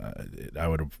 I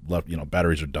would have left.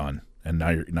 Batteries are done, and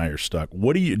now you're stuck.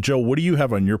 Joe? What do you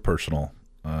have on your personal?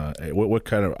 What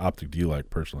kind of optic do you like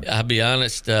personally? I'll be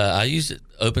honest. I use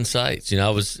open sights. I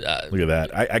was look at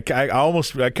that. I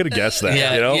could have guessed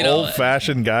that. Old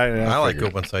fashioned guy. I like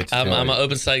open sights. I'm an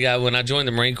open sight guy. When I joined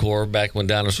the Marine Corps back when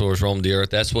dinosaurs roamed the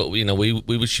earth, that's what we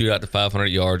would shoot out to 500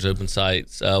 yards open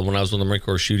sights. When I was on the Marine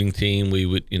Corps shooting team, we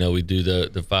would we do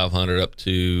the 500 up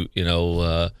to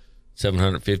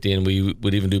 750, and we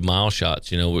would even do mile shots.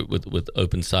 With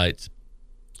open sights.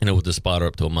 With the spotter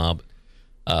up to a mile.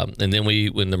 And then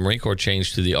when the Marine Corps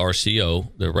changed to the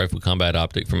RCO, the Rifle Combat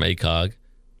Optic from ACOG,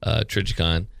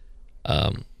 Trijicon,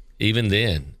 even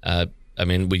then,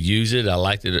 we use it. I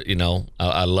liked it.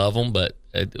 I love them, but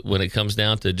when it comes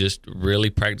down to just really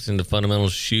practicing the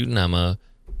fundamentals of shooting, I'm an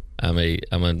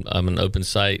open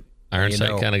sight, iron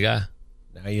sight kind of guy.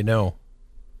 Now you know.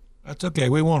 That's okay.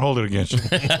 We won't hold it against you.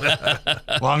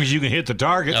 As long as you can hit the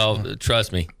target. Oh,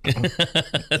 trust me.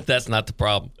 That's not the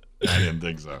problem. I didn't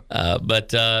think so.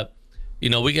 But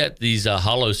we got these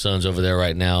Hollow Suns over there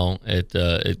right now at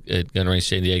Gun Range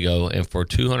San Diego, and for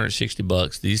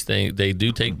 $260, these things, they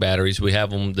do take batteries. We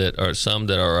have them that are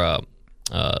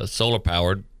solar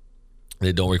powered.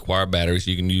 They don't require batteries.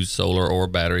 You can use solar or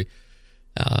battery.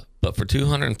 But for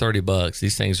 $230,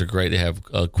 these things are great. They have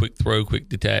a quick throw, quick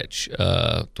detach,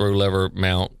 throw lever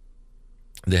mount.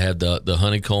 They have the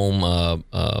honeycomb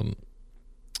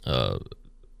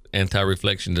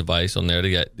anti-reflection device on there.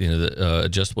 They got the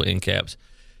adjustable end caps,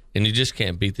 and you just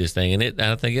can't beat this thing. And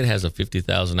I think it has a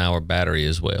 50,000 hour battery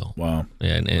as well. Wow.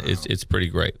 Yeah, and it's pretty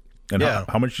great. And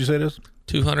how much did you say it is?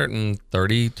 $230,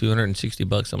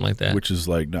 $260, something like that. Which is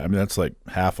like, I mean, that's like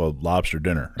half a lobster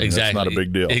dinner. I mean, Exactly. That's not a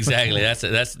big deal. Exactly.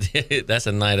 That's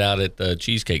a night out at the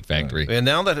Cheesecake Factory. And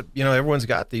now that everyone's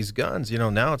got these guns,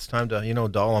 now it's time to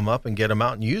doll them up and get them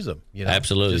out and use them.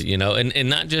 Absolutely. And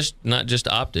not just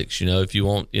optics. If you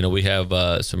want, we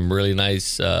have some really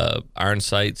nice iron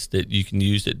sights that you can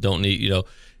use that don't need.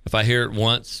 If I hear it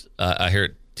once, I hear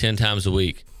it 10 times a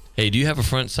week. Hey, do you have a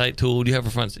front sight tool? Do you have a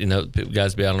front?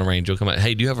 Guys be out on the range. You'll come out.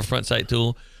 Hey, do you have a front sight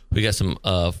tool? We got some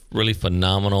really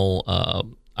phenomenal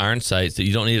iron sights that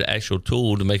you don't need an actual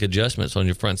tool to make adjustments on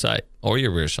your front sight or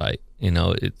your rear sight.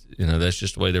 That's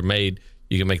just the way they're made.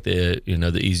 You can make the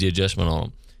easy adjustment on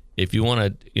them. If you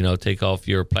want to take off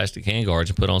your plastic handguards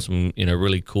and put on some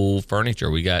really cool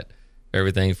furniture, we got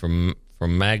everything from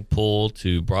Magpul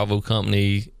to Bravo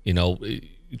Company. You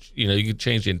can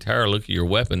change the entire look of your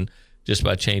weapon just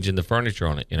by changing the furniture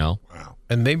on it, Wow.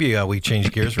 And maybe we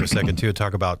change gears for a second, too, to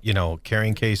talk about,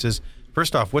 carrying cases.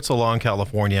 First off, what's the law in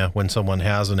California when someone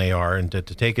has an AR and to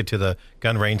take it to the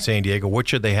gun range San Diego? What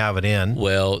should they have it in?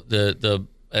 Well,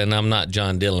 and I'm not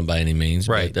John Dillon by any means,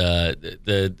 right. But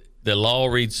the law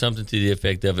reads something to the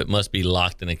effect of it must be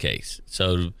locked in a case.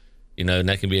 So, and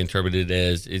that can be interpreted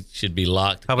as it should be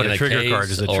locked in a case. How about a trigger card?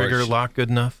 Is the trigger lock good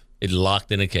enough? It's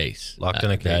locked in a case. Locked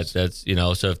in a case. That's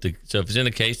so if it's in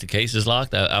a case, the case is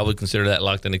locked. I would consider that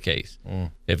locked in a case.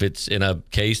 If it's in a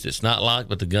case that's not locked,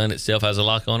 but the gun itself has a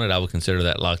lock on it, I would consider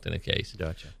that locked in a case.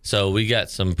 Gotcha. So we got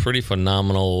some pretty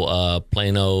phenomenal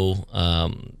Plano.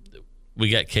 We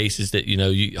got cases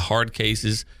that hard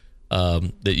cases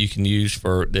that you can use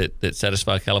for that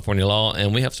satisfy California law,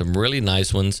 and we have some really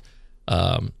nice ones.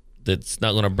 That's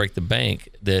not going to break the bank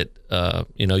that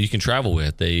you can travel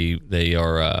with. They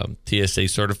are TSA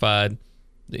certified,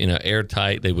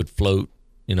 airtight. They would float,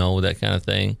 that kind of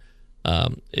thing.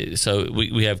 So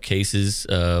we have cases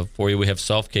for you. We have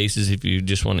soft cases if you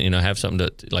just want to have something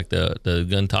to like the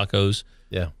gun tacos.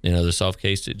 Yeah, the soft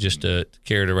case just to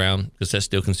carry it around because that's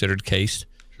still considered cased.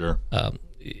 Sure.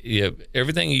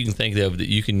 Everything you can think of that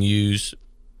you can use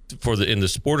in the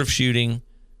sport of shooting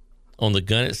on the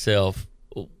gun itself.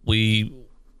 We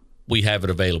have it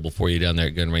available for you down there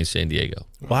at Gun Range San Diego.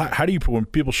 Well, how do you, when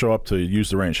people show up to use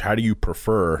the range, how do you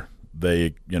prefer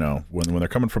they, when they're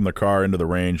coming from the car into the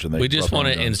range and they? We just want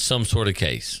it in some sort of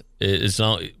case. It's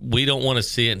not. We don't want to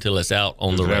see it until it's out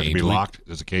on the range. Does it have to be locked?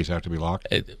 Does the case have to be locked?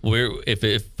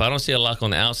 If I don't see a lock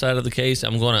on the outside of the case,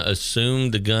 I'm going to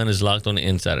assume the gun is locked on the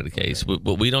inside of the case.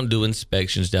 But we don't do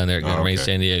inspections down there at Gun Range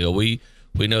San Diego. We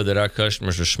know that our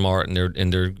customers are smart and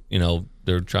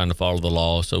they're trying to follow the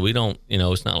law. So we don't,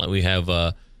 it's not like we have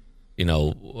a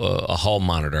hall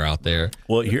monitor out there.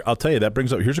 Well, here, I'll tell you, that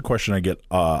brings up, here's a question I get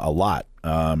a lot.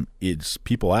 It's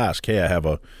people ask, hey, I have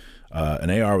an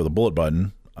AR with a bullet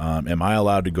button. Am I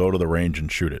allowed to go to the range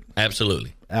and shoot it?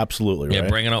 Absolutely. Absolutely. Yeah. Right?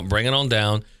 Bring it on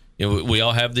down. We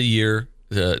all have the year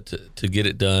to get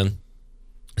it done.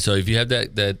 So if you have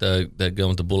that gun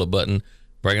with the bullet button,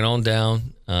 bring it on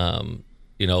down.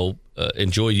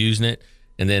 Enjoy using it.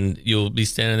 And then you'll be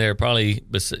standing there probably,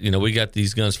 we got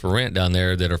these guns for rent down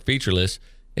there that are featureless,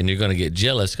 and you're going to get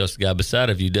jealous because the guy beside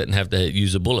of you doesn't have to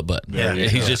use a bullet button. Yeah,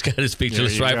 he's just got his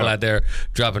featureless rifle out there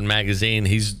dropping magazine.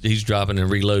 He's dropping and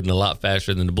reloading a lot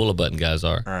faster than the bullet button guys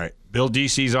are. All right. Bill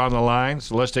DC's on the line,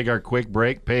 so let's take our quick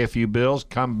break, pay a few bills,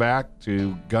 come back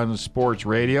to Gun Sports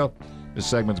Radio. This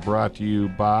segment's brought to you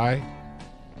by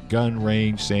Gun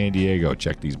Range San Diego.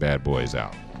 Check these bad boys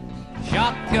out.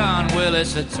 Shotgun Willie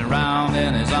sits around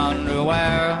in his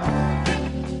underwear,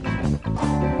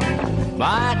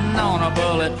 biting on a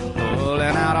bullet,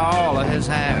 pulling out all of his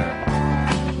hair.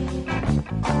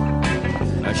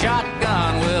 A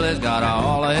Shotgun Willie's got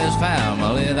all of his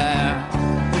family there.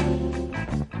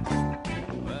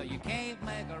 Well, you can't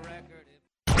make a record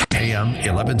if... AM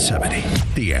 1170,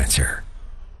 The Answer.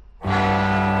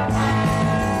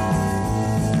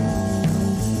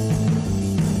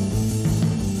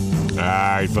 All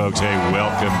right, folks. Hey,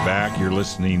 welcome back. You're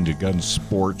listening to Gun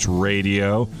Sports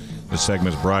Radio. This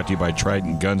segment is brought to you by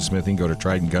Trident Gunsmithing. Go to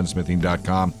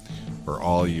TridentGunsmithing.com for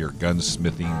all your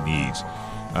gunsmithing needs.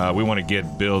 We want to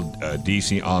get Bill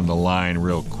DC on the line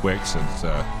real quick since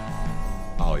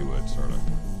Hollywood sort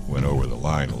of went over the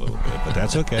line a little bit, but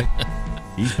that's okay.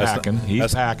 He's packing.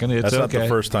 It's That's okay. not the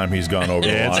first time he's gone over the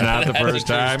line. It's not the first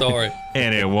time, story.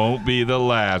 And it won't be the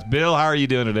last. Bill, how are you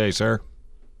doing today, sir?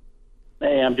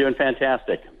 Hey, I'm doing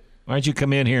fantastic. Why don't you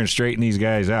come in here and straighten these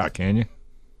guys out, can you?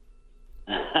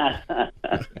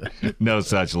 No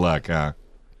such luck, huh?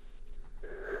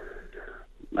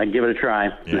 I'd give it a try.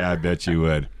 Yeah, I bet you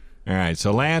would. All right,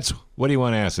 so Lance, what do you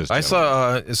want to ask this? I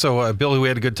saw, Billy, we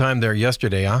had a good time there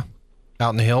yesterday, huh?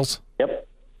 Out in the hills. Yep.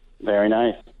 Very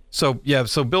nice. So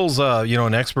Bill's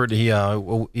an expert. He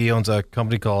owns a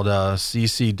company called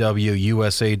ccwusa.com,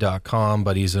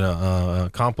 but he's an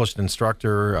accomplished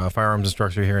instructor, firearms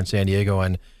instructor here in San Diego,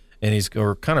 and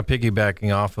we're kind of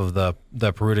piggybacking off of the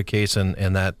Peruta case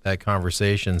and that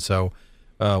conversation. So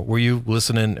were you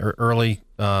listening early,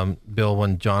 Bill,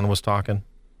 when John was talking?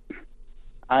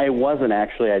 I wasn't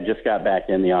actually. I just got back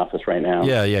in the office right now.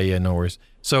 Yeah. No worries.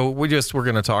 So we're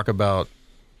going to talk about.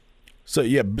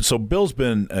 So Bill's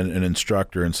been an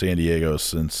instructor in San Diego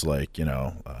since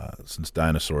since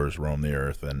dinosaurs roamed the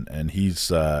earth, and he is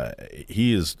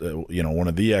one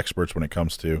of the experts when it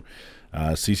comes to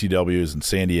CCWs in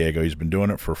San Diego. He's been doing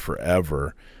it for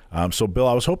forever. So Bill,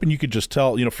 I was hoping you could just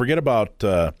tell, forget about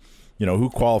who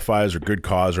qualifies or good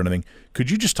cause or anything. Could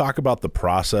you just talk about the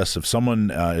process if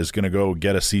someone is going to go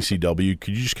get a CCW?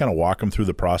 Could you just kind of walk them through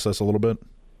the process a little bit?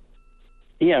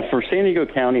 Yeah, for San Diego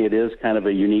County, it is kind of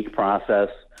a unique process.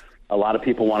 A lot of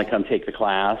people want to come take the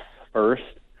class first,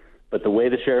 but the way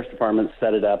the Sheriff's Department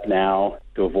set it up now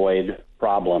to avoid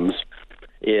problems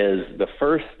is the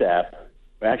first step.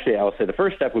 Actually, I would say the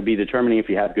first step would be determining if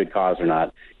you have good cause or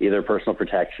not, either personal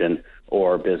protection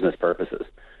or business purposes.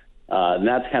 And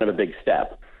that's kind of a big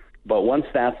step. But once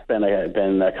that's been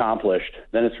accomplished,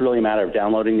 then it's really a matter of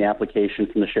downloading the application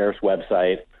from the sheriff's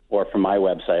website or from my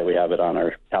website. We have it on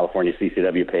our California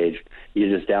CCW page.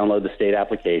 You just download the state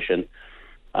application.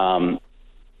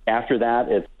 After that,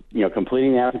 it's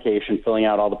completing the application, filling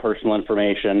out all the personal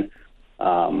information,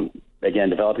 again,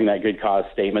 developing that good cause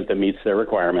statement that meets their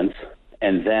requirements,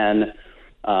 and then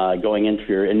going into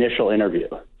your initial interview.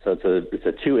 So it's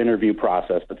a 2-interview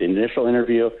process, but the initial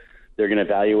interview, they're going to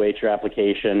evaluate your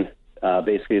application.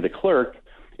 Basically, the clerk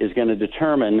is going to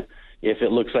determine if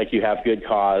it looks like you have good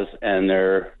cause, and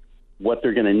what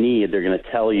they're going to need. They're going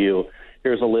to tell you,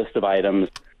 here's a list of items.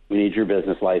 We need your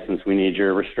business license. We need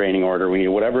your restraining order. We need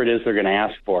whatever it is they're going to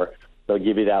ask for. They'll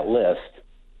give you that list.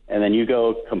 And then you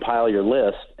go compile your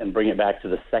list and bring it back to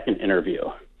the second interview.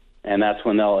 And that's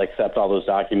when they'll accept all those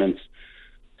documents,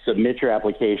 submit your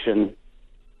application.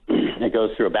 It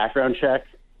goes through a background check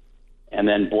and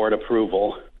then board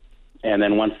approval. And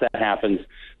then once that happens,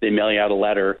 they mail you out a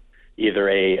letter, either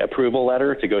a approval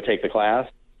letter to go take the class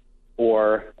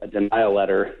or a denial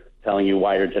letter telling you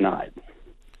why you're denied.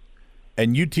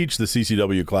 And you teach the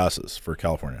CCW classes for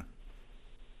California?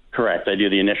 Correct. I do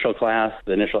the initial class,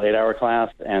 the initial 8-hour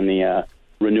class, and the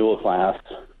renewal class.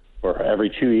 For every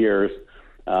 2 years,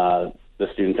 the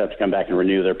students have to come back and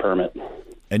renew their permit.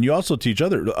 And you also teach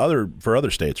for other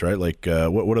states, right? Like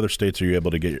what other states are you able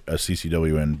to get a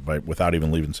CCW in without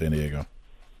even leaving San Diego?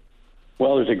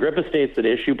 Well, there's a grip of states that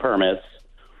issue permits.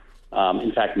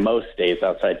 In fact, most states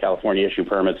outside California issue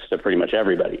permits to pretty much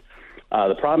everybody.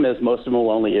 The problem is most of them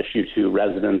will only issue to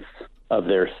residents of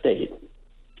their state.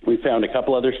 We found a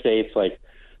couple other states, like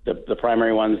the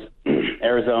primary ones,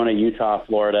 Arizona, Utah,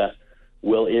 Florida,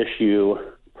 will issue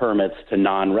permits to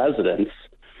non-residents.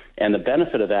 And the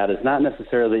benefit of that is not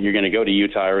necessarily that you're going to go to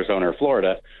Utah, Arizona, or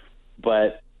Florida,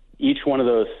 but each one of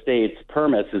those states'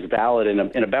 permits is valid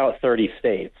in about 30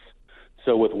 states.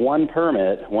 So with one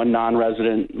permit, one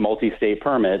non-resident multi-state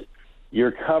permit,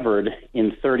 you're covered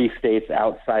in 30 states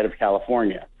outside of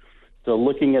California. So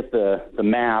looking at the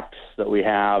maps that we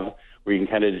have, where you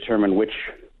can kind of determine which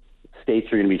states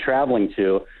you're going to be traveling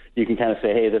to, you can kind of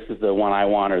say, hey, this is the one I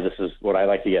want, or this is what I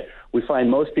like to get. We find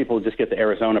most people just get the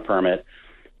Arizona permit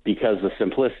because the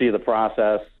simplicity of the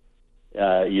process.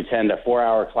 You attend a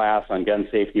 4-hour class on gun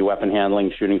safety, weapon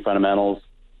handling, shooting fundamentals,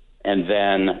 and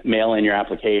then mail in your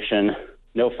application.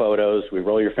 No photos. We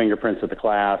roll your fingerprints at the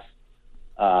class,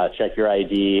 check your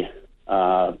ID.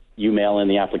 You mail in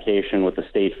the application with the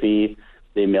state fee.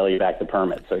 They mail you back the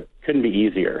permit. So it couldn't be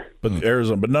easier. But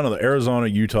none of the Arizona,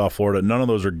 Utah, Florida, none of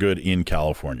those are good in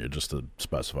California, just to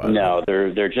specify. No,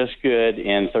 they're just good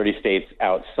in 30 states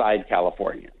outside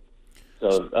California.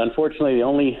 So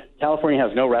unfortunately, California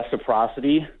has no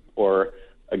reciprocity or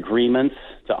agreements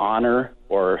to honor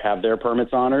or have their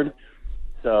permits honored.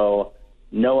 So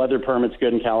no other permit's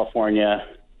good in California,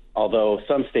 although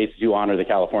some states do honor the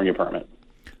California permit.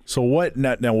 So what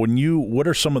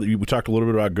are some of the, we talked a little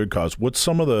bit about good cause. What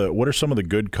are some of the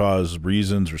good cause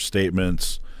reasons or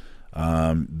statements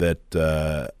that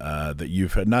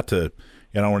you've had? Not to,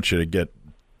 I don't want you to get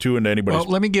too into anybody's.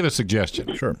 Well, let me give a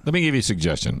suggestion. Sure. Let me give you a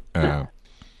suggestion. Yeah.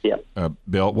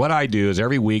 Bill, what I do is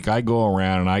every week I go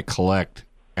around and I collect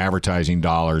advertising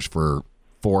dollars for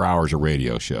 4 hours of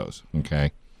radio shows.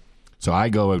 Okay. So I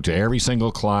go to every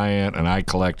single client and I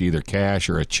collect either cash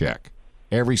or a check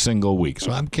every single week.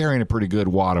 So I'm carrying a pretty good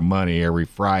wad of money every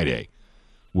Friday.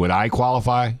 Would I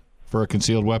qualify for a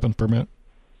concealed weapons permit?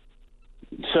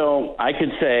 So I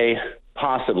could say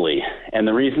possibly. And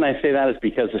the reason I say that is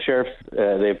because the sheriffs,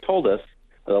 they've told us,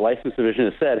 the license division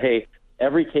has said, hey,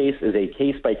 every case is a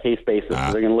case-by-case basis. So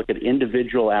they're going to look at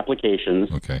individual applications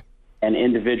and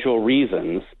individual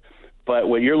reasons. But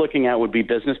what you're looking at would be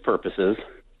business purposes,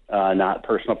 not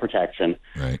personal protection.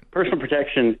 Right. Personal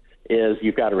protection is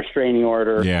you've got a restraining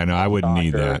order. Yeah, no, I wouldn't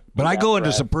need that. But I go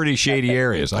into some pretty shady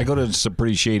areas. I go to some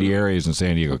pretty shady areas in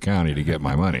San Diego County to get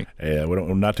my money. Yeah, we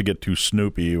don't, not to get too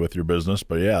snoopy with your business,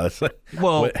 but yeah, that's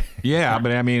well, yeah,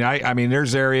 but I mean,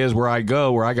 there's areas where I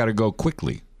go where I got to go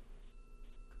quickly.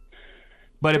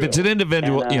 But if it's an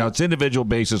individual, it's individual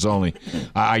basis only.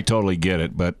 I totally get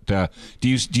it. But do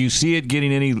you see it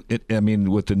getting any? I mean,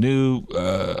 with the new,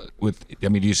 do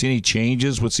you see any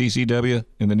changes with CCW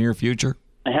in the near future?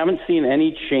 I haven't seen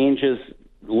any changes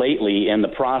lately in the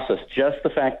process. Just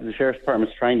the fact that the sheriff's department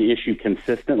is trying to issue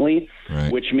consistently,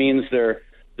 which means they're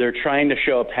trying to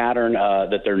show a pattern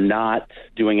that they're not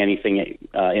doing anything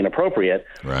inappropriate.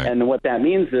 Right. And what that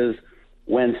means is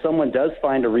when someone does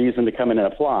find a reason to come in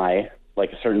and apply,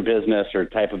 like a certain business or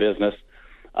type of business,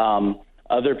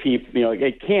 other people,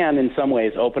 it can in some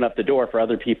ways open up the door for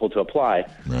other people to apply.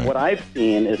 Right. What I've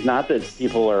seen is not that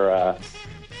people are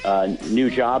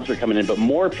new jobs are coming in, but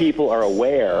more people are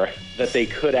aware that they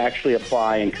could actually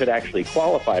apply and could actually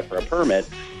qualify for a permit.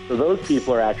 So those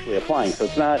people are actually applying. So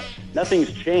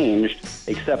nothing's changed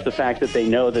except the fact that they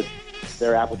know that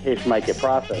their application might get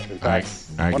processed. In fact,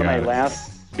 one of my last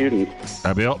students.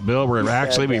 Bill, we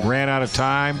ran out of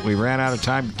time.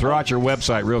 Throw out your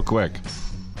website real quick.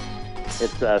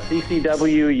 It's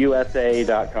ccwusa.com.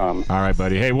 All right,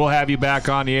 buddy. Hey, we'll have you back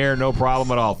on the air. No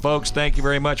problem at all. Folks, thank you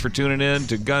very much for tuning in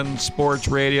to Gun Sports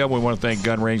Radio. We want to thank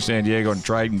Gun Range San Diego and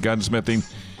Trident Gunsmithing,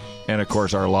 and, of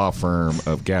course, our law firm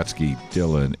of Gatsky,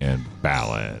 Dillon, and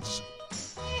Balance.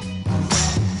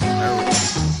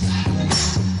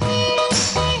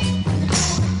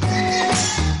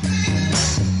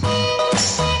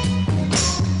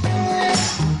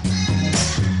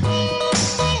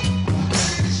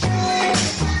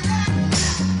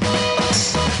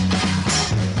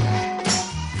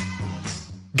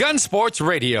 Gun Sports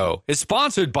Radio is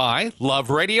sponsored by Love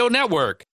Radio Network.